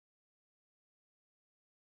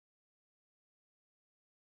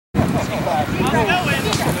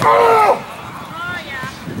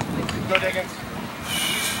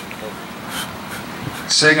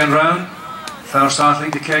Second round, first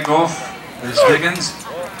athlete to kick off is Diggins.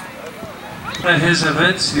 At his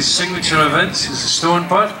events, his signature events, is a stone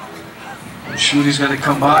putt. I'm sure he's going to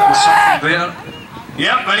come back with something better.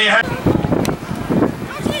 Yep, and he hit.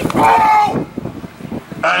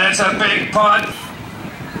 And it's a big putt.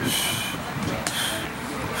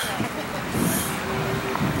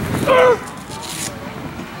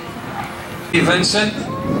 Vincent.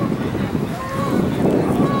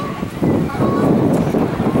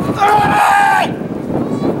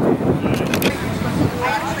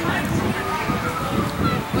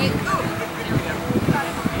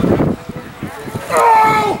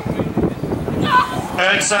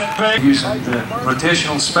 It's a big using the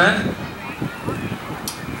rotational spin.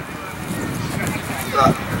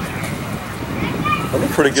 That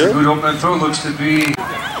looked pretty good. It's a good opening throw, looks to be.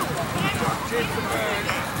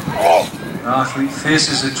 The athlete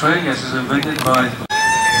faces the tray, as is invented by.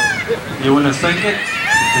 You want to think it?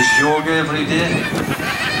 Does yoga every day.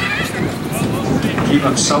 Keep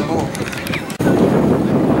him supple.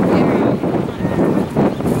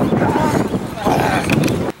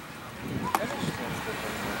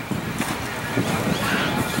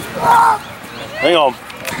 Hang on.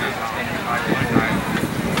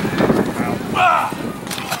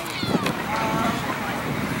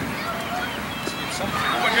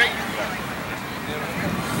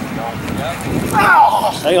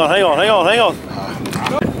 Hang on, hang on, hang on, hang on.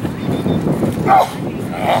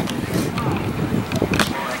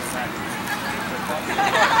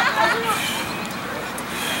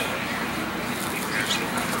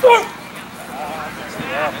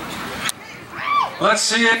 Let's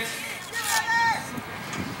see it.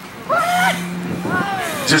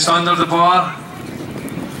 Just under the bar.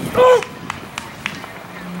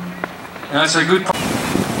 That's a good.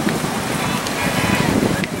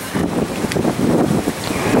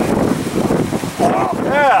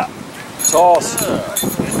 Yeah. Toss.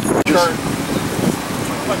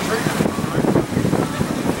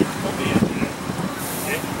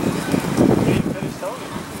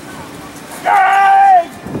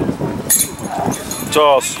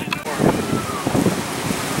 Toss.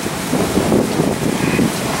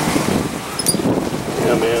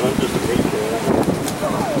 Yeah, man, I'm just a big guy.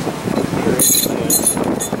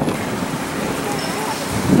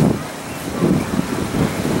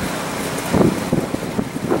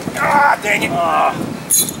 Ah, dang it!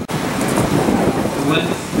 The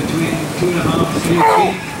width between 2.5 and 3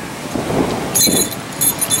 feet.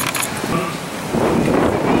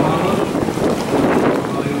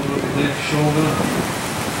 Left shoulder.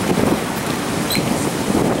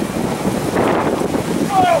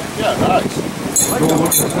 Yeah, nice.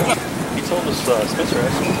 He told us Spencer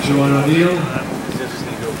actually. Joanne O'Neill. He's just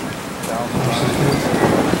going to go down.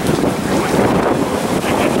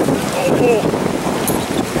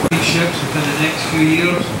 Ships within the next few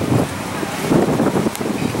years.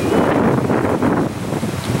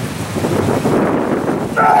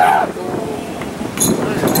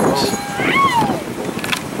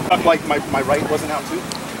 Like my right wasn't out too?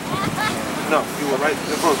 No, you were right.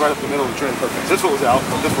 This one was right up the middle of the train. Perfect. This one was out,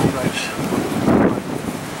 but this one was right.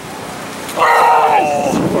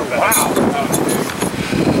 Oh! Wow!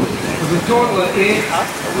 The total of 8.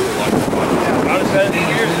 About 7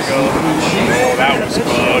 years ago. Oh, that was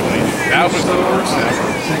ugly. That was the worst ever.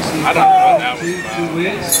 I don't know what that was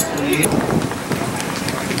about.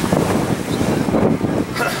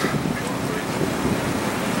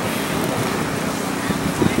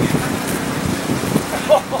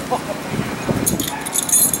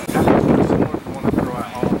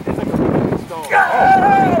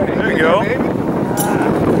 There you go.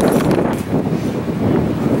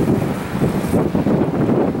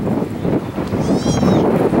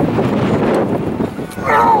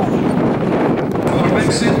 For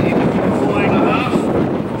Vincent, 4.5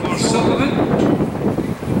 for Sullivan.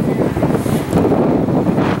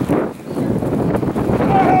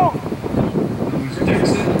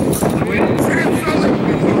 Dixon, the win.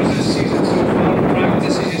 This season so far,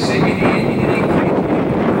 practice is your second year.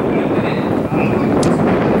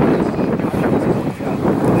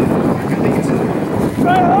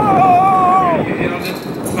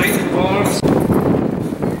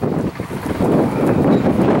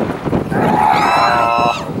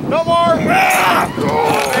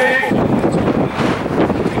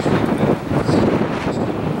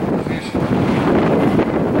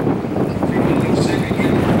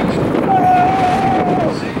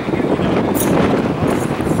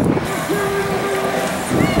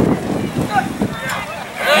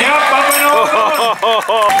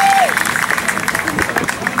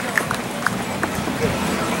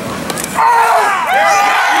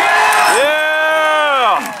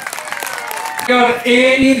 Yeah! got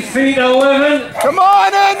 18 feet 11. Come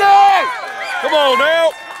on, Andy! Come on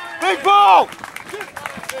now! Big ball!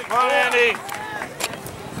 Come on, Andy!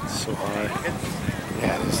 So high.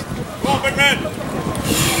 Yeah, it is. Come on, big man!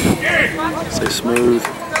 Stay smooth.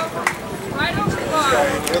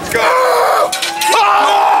 Let's go!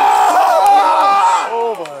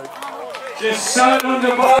 Oh my. Just sat on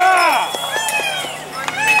the ball.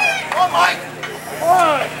 Oh, Mike!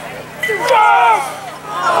 1, 2, go!